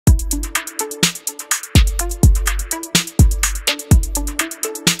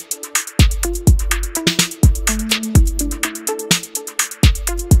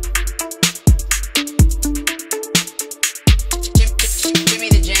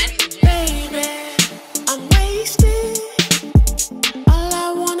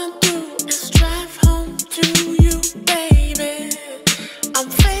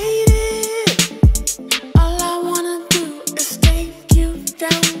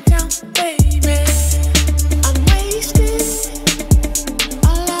baby. I'm wasted.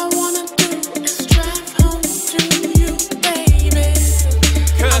 All I wanna do is drive home to you, baby.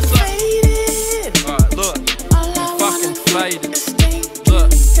 Kerser. I'm faded. Alright, look, All I fucking wanna do faded. is take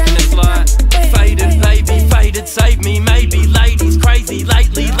Look, you and it's like faded, baby, faded, save me, maybe. Ladies crazy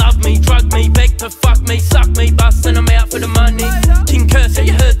lately, love me, drug me, beg to fuck me, suck me, bustin' them out for the money. King Kerser,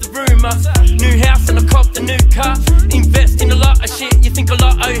 you heard the rumour. New house and I copped a new car. Invest in a lot of shit, you think a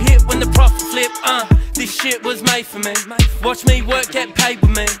lotto hit when the profit flip. This shit was made for me. Watch me work, get paid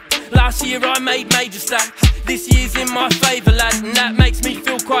with me. Last year I made major stacks. This year's in my favour, lad, and that makes me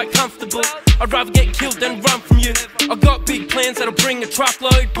feel quite comfortable. I'd rather get killed than run from you. I got big plans that'll bring a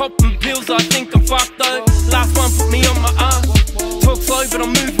truckload. Popping pills, I think I'm fucked though. Last one put me on my ass. Talk slow but I'm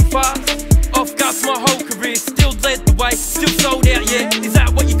moving fast. Off gas my whole career, still led the way, still sold out, yeah. Is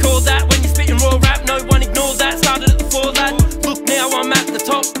that what you call that? When you're spitting raw rap, no one ignore that. Started at the 4 lad. Look now I'm at the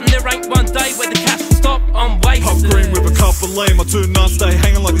top, and there ain't one day where the cash will stop. I'm wasted. Pub green with a cup of lean, my 2 nuts stay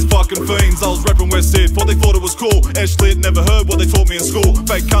hanging like these fucking fiends. I was rapping West Sid, thought they thought it was cool. Edge lit, never heard what they taught me in school.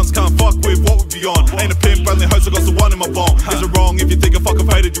 Fake cunts can't fuck with what we be on. Ain't a pimp, only host, I got the one in my phone. Is it wrong if you think I fucking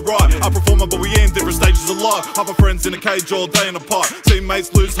faded, you're right. I performer, but we in different stages of life. Half our friends in a cage all day in a pot.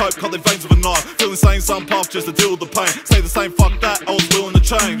 Teammates lose hope, cut their veins with a knife. Feeling sane, some puff just to deal with the pain. Stay the same, fuck that, I was willing to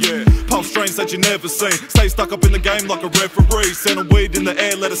change. Yeah, puff strains that you never seen. Stay stuck up in the game like a referee. Send a weed in the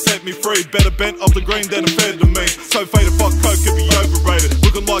air, let it set me free. Better bent off the green than a fed to me. So faded, fuck coke, could be overrated.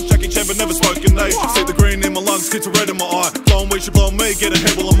 Looking like Jackie Chan, but never spoken age. See the green in my lungs, kids are red in my eye. Blowing weed should blow me, get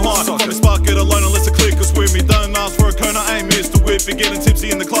ahead while I'm high. From me spark it alone unless a click is with me. Don't ask for a cone, I ain't missed the whip. Be getting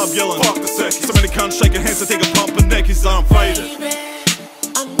tipsy in the club, yelling fuck the sec. So many cunts shaking hands, I think I pump a neck. He's unfaded. Baby,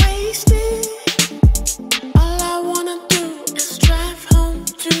 I'm wasted. All I wanna do is drive home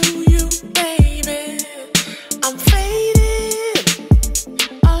to you, baby. I'm faded.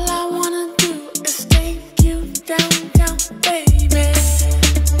 All I wanna do is take you downtown, baby.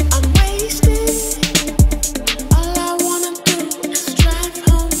 I'm wasted. All I wanna do is drive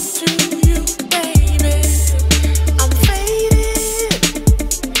home to you, baby. I'm faded.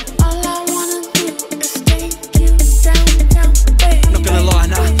 All I wanna do is take you downtown, baby. Not gonna lie,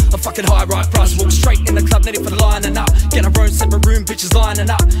 nah, I'm fucking high, right price. Walk straight in the club, needed for lining up. Get our own separate room, bitches lining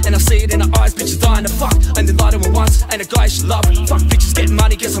up. And I see it in her eyes, bitches dying to fuck. And then lie to her once, ain't a guy she love. Fuck bitches getting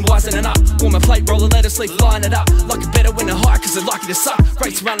money, guess I'm wisening up. Warm a plate, roll a let her sleep, line it up. Like it better when they're high, cause they're lucky to suck.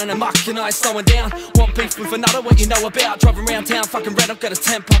 Rates running amok, and I slowing down. Want beef with another, what you know about. Driving around town, fucking red, I've got a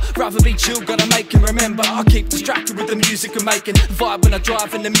temper. Rather be chill, gotta make him remember. I keep distracted with the music I'm making. Vibe when I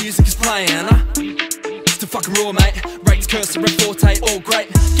drive and the music is playing, Still fucking raw, mate. Rates, Kerser and Fortay, all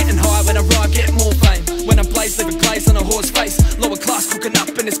great. Getting high when I ride, get more fame. When I blaze, leave a glaze on a horse face. Lower class, cooking up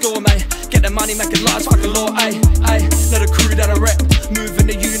in this gourmet. Get the money, making lies, fucking law, ayy, ayy. Not a crew that I rep. Moving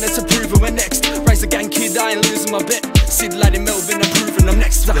the units, approving we're next. Raise a gang kid, I ain't losing my bet. Sid lad in Melbourne, I'm proving I'm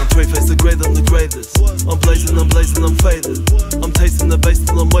next. Young Trey face the great, I'm the greatest. I'm blazing, I'm faded. I'm tasting the bass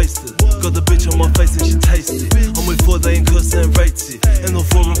till I'm wasted. Got the bitch on my face and she tasted. I'm with Fortay and Kerser and Remx. And all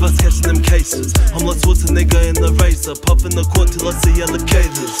 4 of us catching them cases. I'm like Schwarzenegger in the racer. Puffing the court till I see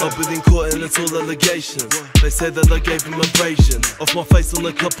alligators. I've been in court and it's all allegations. They say that I gave him abrasion off my face on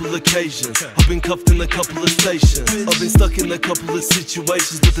a couple occasions. I've been cuffed in a couple of stations. I've been stuck in a couple of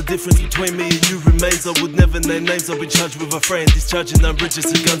situations. But the difference between me and you remains. I would never name names, I've been charged with a friend. Discharging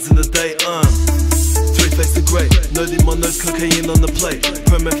unregistered guns in the day, Three-face the great, know in my nose, cocaine on the plate.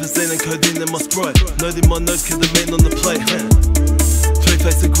 Promethazine and codeine in my Sprite. Know in my nose, kill the main on the plate.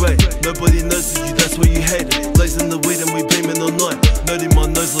 Three-face the great, nobody knows you, that's why you hate it. Blazing the weed and we beaming all night. Know in my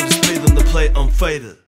nose, all the speed on the plate, I'm faded.